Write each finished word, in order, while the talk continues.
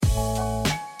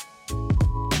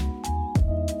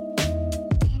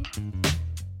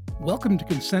Welcome to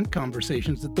Consent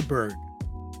Conversations at the Berg.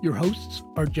 Your hosts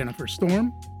are Jennifer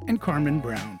Storm and Carmen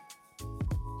Brown.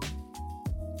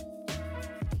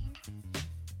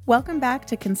 Welcome back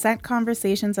to Consent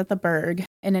Conversations at the Berg,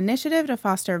 an initiative to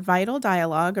foster vital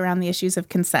dialogue around the issues of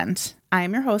consent. I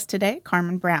am your host today,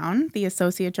 Carmen Brown, the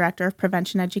Associate Director of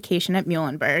Prevention Education at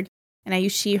Muhlenberg, and I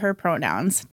use she, her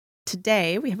pronouns.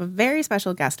 Today, we have a very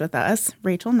special guest with us,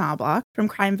 Rachel Knoblauch from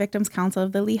Crime Victims Council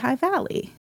of the Lehigh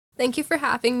Valley. Thank you for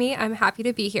having me. I'm happy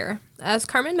to be here. As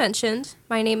Carmen mentioned,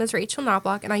 my name is Rachel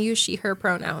Knoblauch, and I use she, her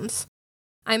pronouns.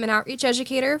 I'm an outreach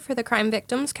educator for the Crime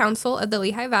Victims Council of the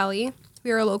Lehigh Valley.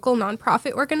 We are a local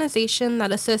nonprofit organization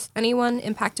that assists anyone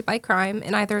impacted by crime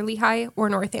in either Lehigh or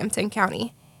Northampton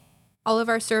County. All of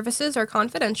our services are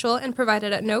confidential and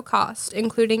provided at no cost,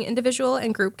 including individual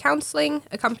and group counseling,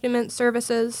 accompaniment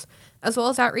services, as well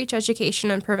as outreach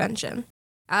education and prevention.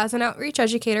 As an outreach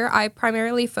educator, I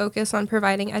primarily focus on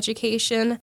providing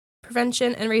education,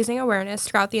 prevention, and raising awareness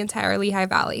throughout the entire Lehigh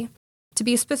Valley. To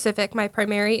be specific, my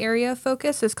primary area of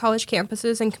focus is college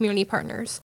campuses and community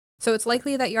partners. So it's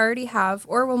likely that you already have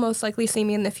or will most likely see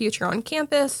me in the future on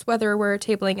campus, whether we're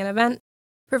tabling an event,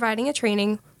 providing a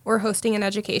training, or hosting an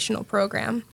educational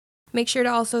program. Make sure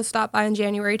to also stop by on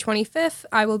January 25th.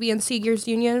 I will be in Seegers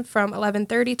Union from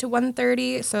 11:30 to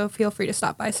 1:30, so feel free to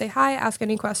stop by, say hi, ask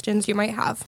any questions you might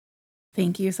have.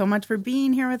 Thank you so much for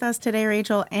being here with us today,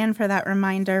 Rachel, and for that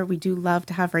reminder. We do love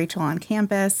to have Rachel on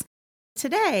campus.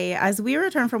 Today, as we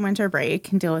return from winter break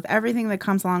and deal with everything that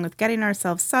comes along with getting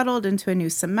ourselves settled into a new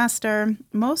semester,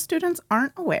 most students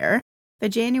aren't aware that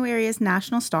January is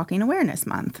National Stalking Awareness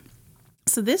Month.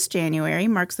 So this January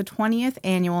marks the 20th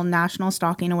annual National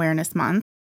Stalking Awareness Month,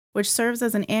 which serves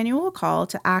as an annual call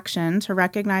to action to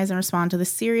recognize and respond to the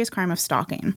serious crime of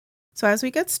stalking. So as we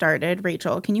get started,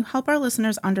 Rachel, can you help our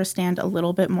listeners understand a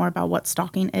little bit more about what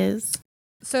stalking is?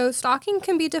 So stalking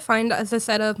can be defined as a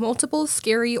set of multiple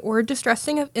scary or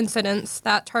distressing incidents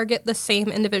that target the same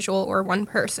individual or one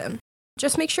person.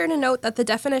 Just make sure to note that the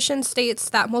definition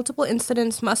states that multiple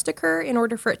incidents must occur in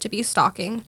order for it to be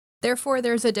stalking. Therefore,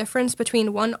 there's a difference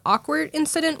between one awkward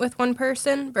incident with one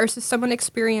person versus someone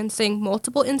experiencing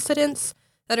multiple incidents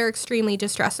that are extremely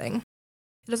distressing.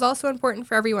 It is also important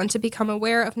for everyone to become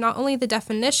aware of not only the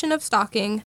definition of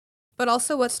stalking, but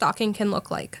also what stalking can look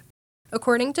like.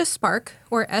 According to SPARC,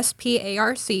 or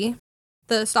SPARC,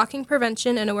 the Stalking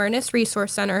Prevention and Awareness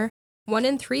Resource Center, 1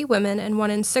 in 3 women and 1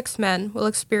 in 6 men will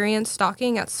experience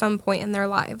stalking at some point in their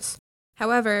lives.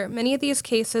 However, many of these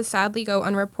cases sadly go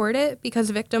unreported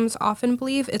because victims often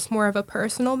believe it's more of a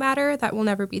personal matter that will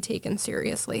never be taken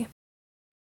seriously.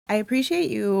 I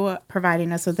appreciate you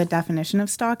providing us with the definition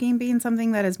of stalking being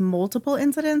something that is multiple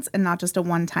incidents and not just a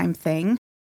one-time thing.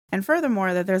 And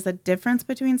furthermore, that there's a difference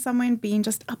between someone being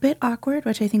just a bit awkward,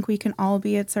 which I think we can all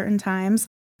be at certain times,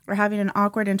 or having an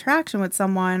awkward interaction with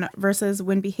someone versus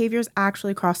when behaviors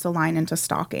actually cross the line into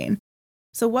stalking.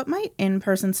 So what might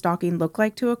in-person stalking look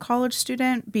like to a college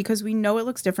student? Because we know it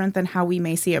looks different than how we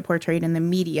may see it portrayed in the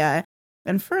media.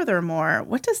 And furthermore,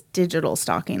 what does digital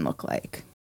stalking look like?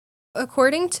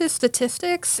 According to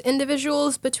statistics,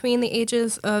 individuals between the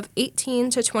ages of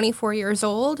 18 to 24 years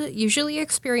old usually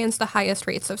experience the highest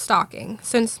rates of stalking.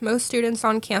 Since most students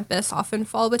on campus often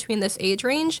fall between this age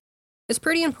range, it's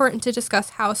pretty important to discuss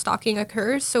how stalking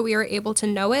occurs so we are able to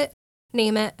know it,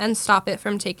 name it, and stop it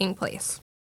from taking place.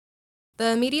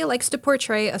 The media likes to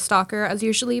portray a stalker as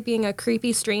usually being a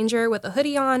creepy stranger with a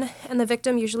hoodie on, and the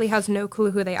victim usually has no clue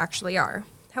who they actually are.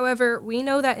 However, we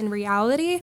know that in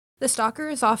reality, the stalker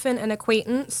is often an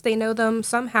acquaintance. They know them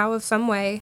somehow of some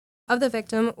way of the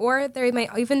victim, or they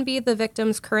might even be the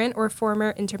victim's current or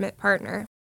former intimate partner.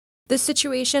 This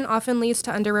situation often leads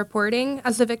to underreporting,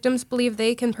 as the victims believe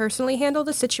they can personally handle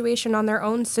the situation on their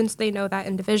own since they know that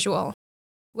individual.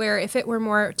 Where if it were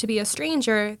more to be a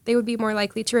stranger, they would be more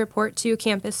likely to report to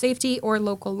campus safety or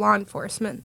local law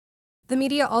enforcement. The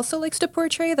media also likes to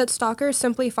portray that stalkers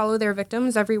simply follow their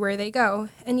victims everywhere they go,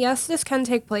 and yes, this can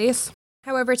take place.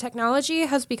 However, technology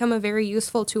has become a very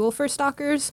useful tool for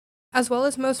stalkers, as well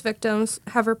as most victims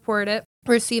have reported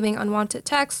receiving unwanted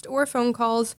text or phone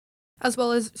calls, as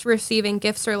well as receiving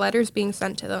gifts or letters being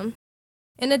sent to them.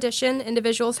 In addition,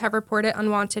 individuals have reported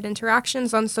unwanted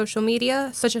interactions on social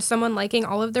media, such as someone liking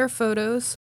all of their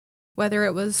photos, whether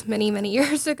it was many, many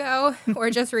years ago or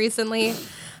just recently,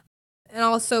 and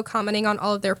also commenting on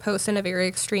all of their posts in a very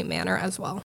extreme manner as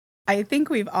well. I think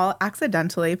we've all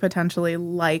accidentally potentially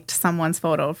liked someone's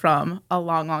photo from a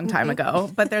long, long time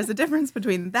ago, but there's a difference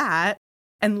between that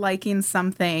and liking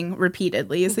something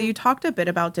repeatedly. So you talked a bit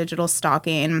about digital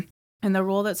stalking and the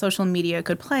role that social media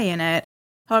could play in it.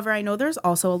 However, I know there's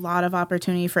also a lot of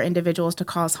opportunity for individuals to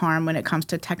cause harm when it comes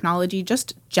to technology,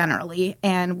 just generally,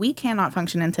 and we cannot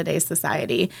function in today's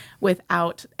society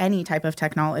without any type of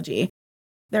technology.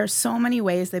 There are so many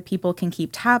ways that people can keep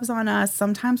tabs on us,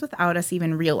 sometimes without us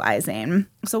even realizing.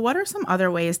 So what are some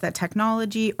other ways that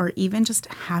technology, or even just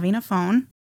having a phone,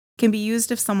 can be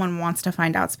used if someone wants to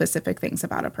find out specific things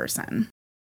about a person?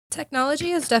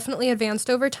 Technology has definitely advanced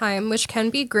over time, which can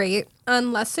be great,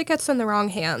 unless it gets in the wrong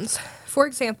hands. For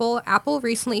example, Apple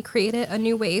recently created a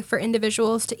new way for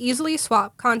individuals to easily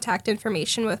swap contact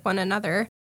information with one another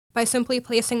by simply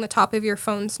placing the top of your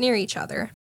phones near each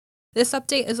other. This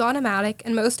update is automatic,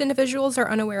 and most individuals are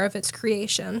unaware of its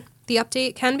creation. The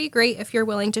update can be great if you're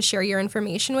willing to share your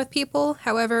information with people.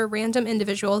 However, random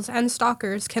individuals and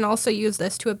stalkers can also use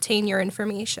this to obtain your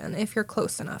information if you're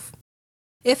close enough.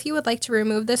 If you would like to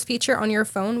remove this feature on your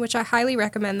phone, which I highly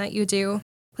recommend that you do,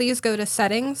 please go to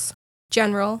Settings,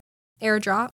 General,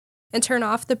 AirDrop, and turn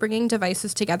off the Bringing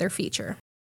Devices Together feature.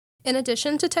 In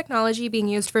addition to technology being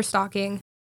used for stalking,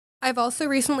 I've also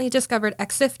recently discovered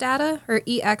EXIF data, or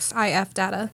EXIF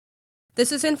data.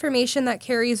 This is information that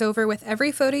carries over with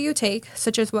every photo you take,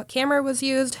 such as what camera was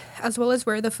used, as well as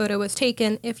where the photo was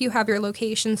taken if you have your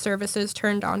location services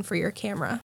turned on for your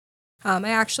camera. I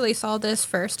actually saw this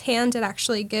firsthand. It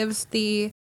actually gives the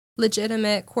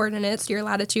legitimate coordinates, your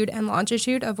latitude and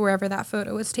longitude of wherever that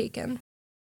photo was taken.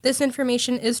 This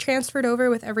information is transferred over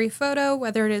with every photo,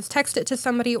 whether it is texted to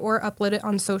somebody or uploaded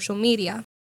on social media.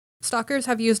 Stalkers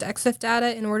have used EXIF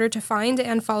data in order to find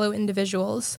and follow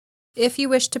individuals. If you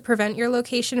wish to prevent your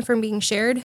location from being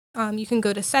shared, you can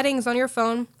go to Settings on your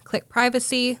phone, click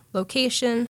Privacy,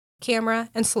 Location, Camera,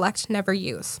 and select Never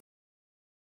Use.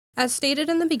 As stated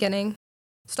in the beginning,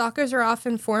 stalkers are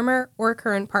often former or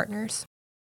current partners.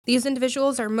 These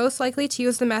individuals are most likely to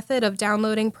use the method of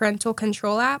downloading parental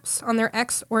control apps on their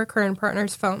ex or current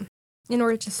partner's phone in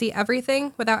order to see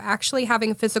everything without actually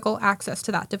having physical access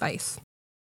to that device.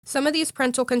 Some of these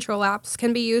parental control apps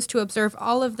can be used to observe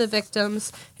all of the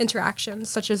victims' interactions,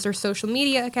 such as their social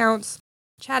media accounts,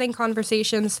 chatting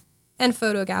conversations, and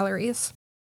photo galleries.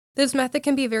 This method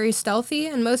can be very stealthy,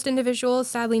 and most individuals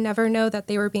sadly never know that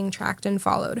they were being tracked and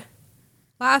followed.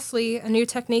 Lastly, a new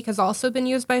technique has also been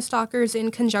used by stalkers in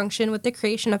conjunction with the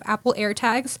creation of Apple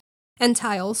AirTags and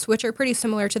Tiles, which are pretty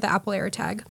similar to the Apple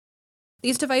AirTag.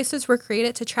 These devices were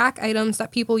created to track items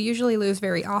that people usually lose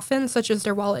very often, such as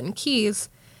their wallet and keys.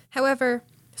 However,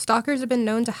 stalkers have been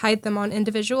known to hide them on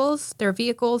individuals, their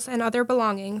vehicles, and other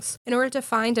belongings in order to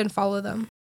find and follow them.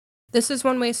 This is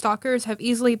one way stalkers have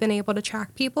easily been able to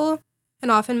track people and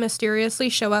often mysteriously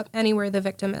show up anywhere the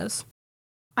victim is.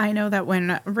 I know that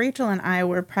when Rachel and I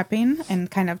were prepping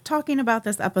and kind of talking about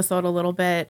this episode a little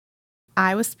bit,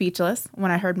 I was speechless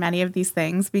when I heard many of these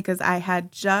things because I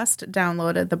had just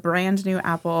downloaded the brand new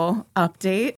Apple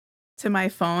update to my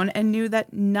phone and knew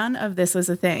that none of this was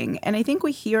a thing. And I think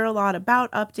we hear a lot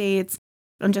about updates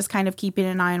and just kind of keeping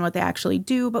an eye on what they actually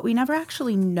do, but we never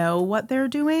actually know what they're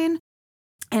doing.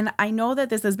 And I know that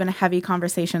this has been a heavy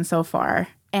conversation so far,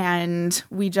 and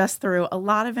we just threw a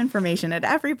lot of information at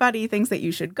everybody, things that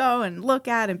you should go and look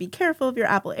at and be careful of your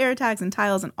Apple AirTags and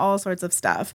Tiles and all sorts of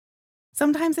stuff.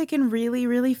 Sometimes it can really,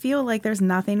 really feel like there's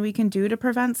nothing we can do to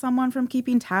prevent someone from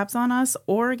keeping tabs on us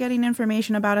or getting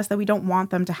information about us that we don't want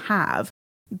them to have.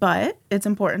 But it's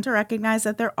important to recognize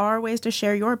that there are ways to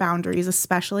share your boundaries,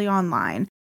 especially online.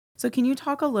 So can you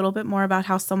talk a little bit more about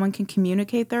how someone can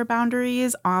communicate their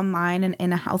boundaries online and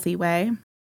in a healthy way?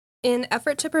 In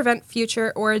effort to prevent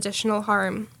future or additional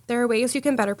harm, there are ways you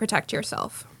can better protect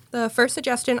yourself. The first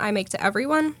suggestion I make to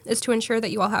everyone is to ensure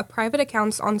that you all have private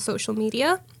accounts on social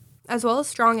media, as well as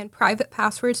strong and private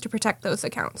passwords to protect those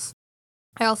accounts.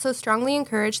 I also strongly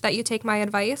encourage that you take my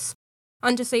advice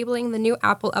on disabling the new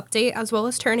Apple update as well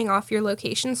as turning off your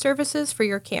location services for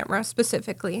your camera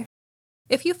specifically.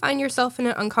 If you find yourself in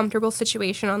an uncomfortable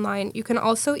situation online, you can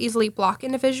also easily block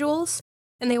individuals,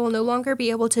 and they will no longer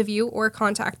be able to view or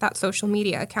contact that social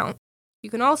media account. You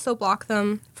can also block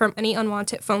them from any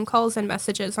unwanted phone calls and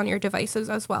messages on your devices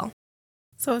as well.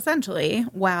 So essentially,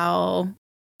 while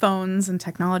phones and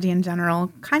technology in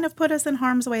general kind of put us in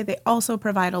harm's way, they also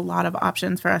provide a lot of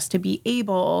options for us to be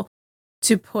able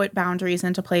to put boundaries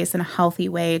into place in a healthy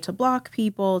way, to block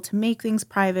people, to make things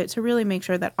private, to really make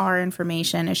sure that our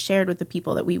information is shared with the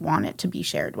people that we want it to be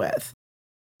shared with.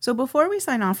 So before we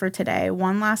sign off for today,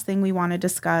 one last thing we want to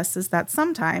discuss is that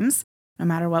sometimes, no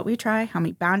matter what we try, how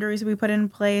many boundaries we put in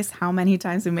place, how many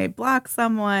times we may block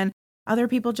someone, other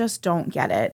people just don't get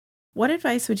it. What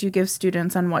advice would you give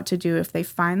students on what to do if they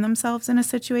find themselves in a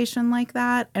situation like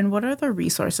that? And what are the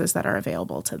resources that are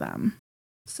available to them?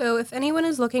 So if anyone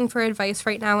is looking for advice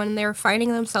right now and they're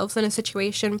finding themselves in a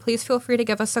situation, please feel free to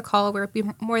give us a call. We'd be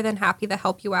more than happy to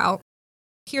help you out.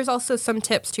 Here's also some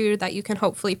tips, too, that you can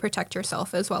hopefully protect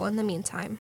yourself as well in the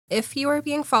meantime. If you are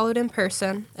being followed in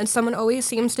person and someone always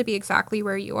seems to be exactly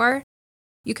where you are,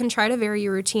 you can try to vary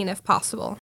your routine if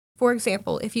possible. For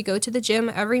example, if you go to the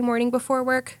gym every morning before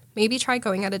work, maybe try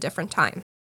going at a different time.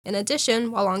 In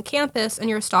addition, while on campus and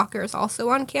your stalker is also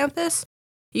on campus,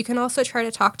 you can also try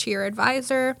to talk to your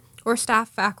advisor or staff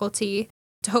faculty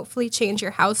to hopefully change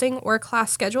your housing or class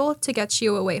schedule to get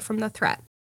you away from the threat.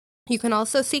 You can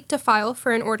also seek to file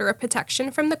for an order of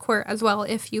protection from the court as well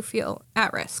if you feel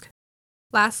at risk.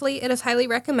 Lastly, it is highly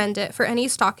recommended for any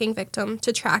stalking victim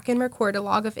to track and record a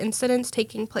log of incidents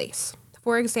taking place.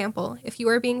 For example, if you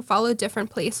are being followed different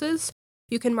places,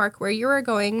 you can mark where you are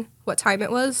going, what time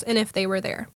it was, and if they were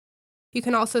there. You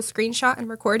can also screenshot and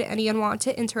record any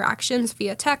unwanted interactions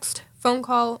via text, phone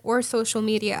call, or social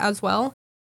media as well.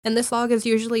 And this log is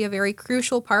usually a very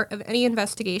crucial part of any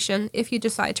investigation if you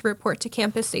decide to report to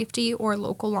campus safety or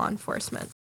local law enforcement.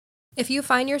 If you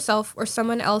find yourself or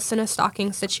someone else in a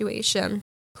stalking situation,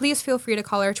 please feel free to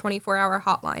call our 24-hour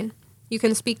hotline. You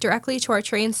can speak directly to our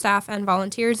trained staff and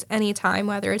volunteers anytime,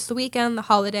 whether it's the weekend, the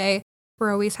holiday.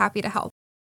 We're always happy to help.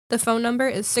 The phone number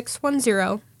is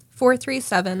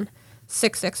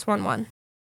 610-437-6611.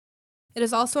 It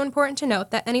is also important to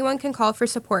note that anyone can call for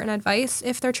support and advice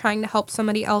if they're trying to help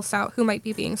somebody else out who might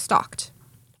be being stalked.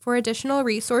 For additional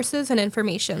resources and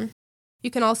information,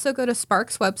 you can also go to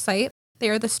Spark's website. They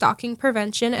are the Stalking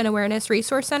Prevention and Awareness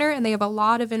Resource Center, and they have a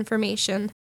lot of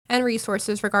information and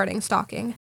resources regarding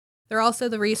stalking. They're also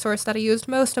the resource that I used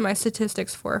most of my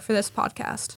statistics for this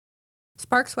podcast.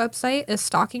 Spark's website is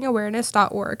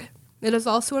stalkingawareness.org. It is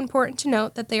also important to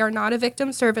note that they are not a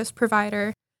victim service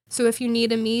provider, so if you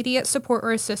need immediate support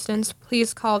or assistance,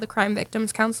 please call the Crime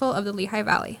Victims Council of the Lehigh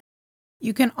Valley.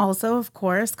 You can also, of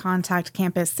course, contact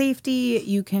campus safety.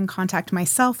 You can contact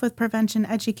myself with prevention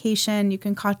education. You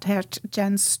can contact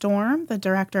Jen Storm, the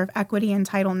Director of Equity in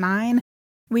Title IX.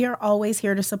 We are always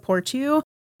here to support you.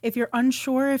 If you're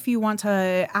unsure if you want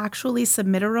to actually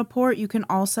submit a report, you can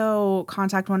also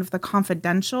contact one of the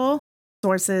confidential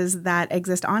sources that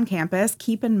exist on campus.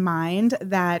 Keep in mind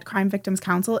that Crime Victims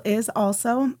Council is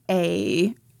also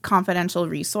a confidential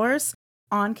resource.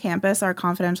 On campus, our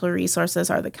confidential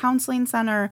resources are the Counseling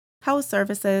Center, Health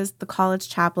Services, the College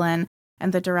Chaplain,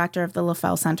 and the Director of the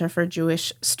LaFell Center for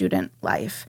Jewish Student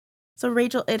Life. So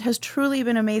Rachel, it has truly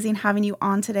been amazing having you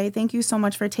on today. Thank you so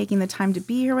much for taking the time to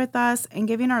be here with us and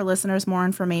giving our listeners more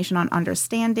information on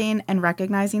understanding and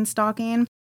recognizing stalking.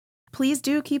 Please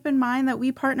do keep in mind that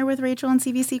we partner with Rachel and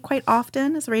CVC quite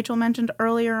often. As Rachel mentioned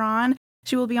earlier on,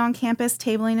 she will be on campus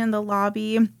tabling in the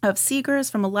lobby of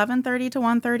Seegers from 11:30 to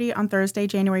 1:30 on Thursday,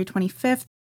 January 25th.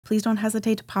 Please don't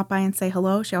hesitate to pop by and say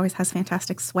hello. She always has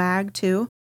fantastic swag, too.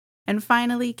 And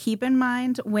finally, keep in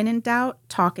mind, when in doubt,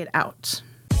 talk it out.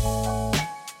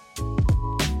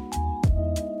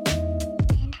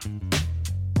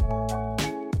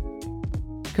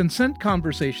 Consent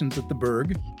Conversations at the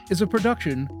Berg is a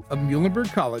production of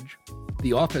Muhlenberg College,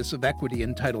 the Office of Equity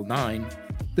in Title IX,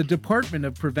 the Department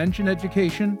of Prevention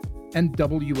Education, and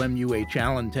WMUH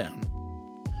Allentown.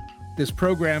 This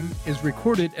program is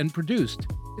recorded and produced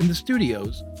in the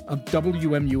studios of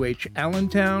WMUH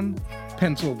Allentown,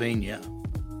 Pennsylvania.